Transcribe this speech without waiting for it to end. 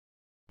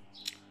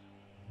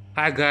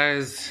Hi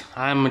guys,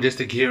 I'm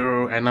Majestic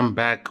Hero and I'm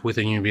back with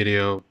a new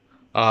video.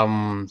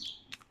 Um,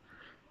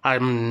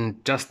 I'm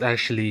just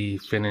actually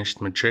finished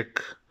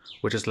matric,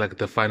 which is like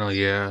the final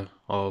year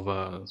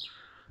of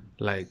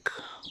like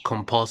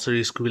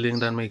compulsory schooling,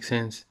 that makes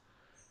sense.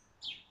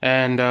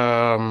 And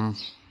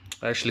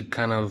actually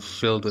kind of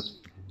filled with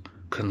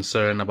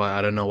concern about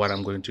I don't know what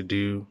I'm going to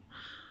do.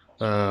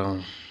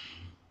 Um,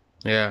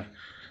 yeah.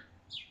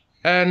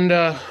 And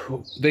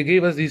they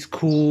gave us these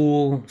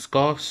cool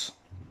scarves.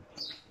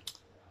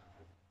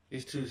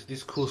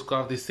 These cool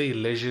scarves, they say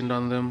legend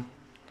on them.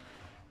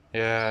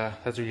 Yeah,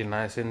 that's really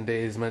nice. And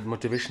there is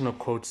motivational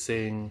quote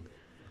saying,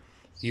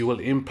 "You will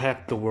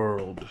impact the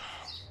world."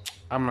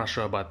 I'm not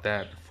sure about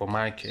that for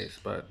my case,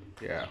 but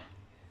yeah.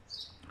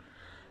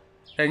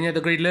 And yeah,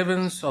 the grade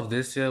 11s of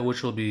this year,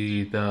 which will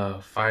be the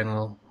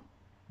final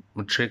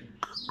matric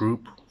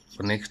group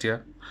for next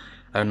year.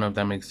 I don't know if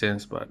that makes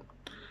sense, but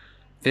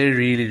they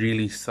really,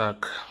 really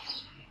suck.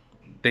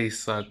 They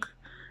suck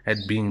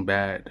at being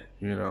bad,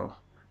 you know.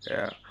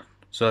 Yeah.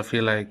 So I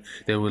feel like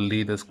they will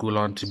lead the school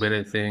on to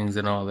better things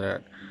and all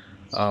that.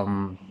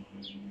 Um,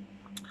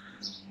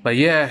 but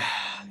yeah,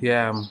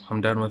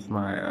 I'm done with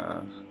my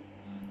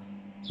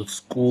with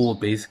school.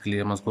 Basically,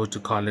 I must go to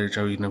college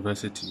or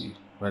university,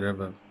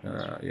 whatever.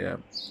 Yeah.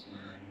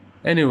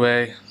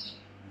 Anyway,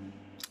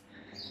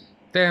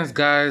 thanks,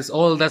 guys.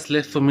 All that's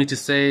left for me to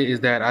say is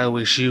that I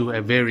wish you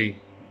a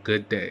very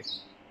good day.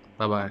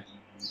 Bye bye.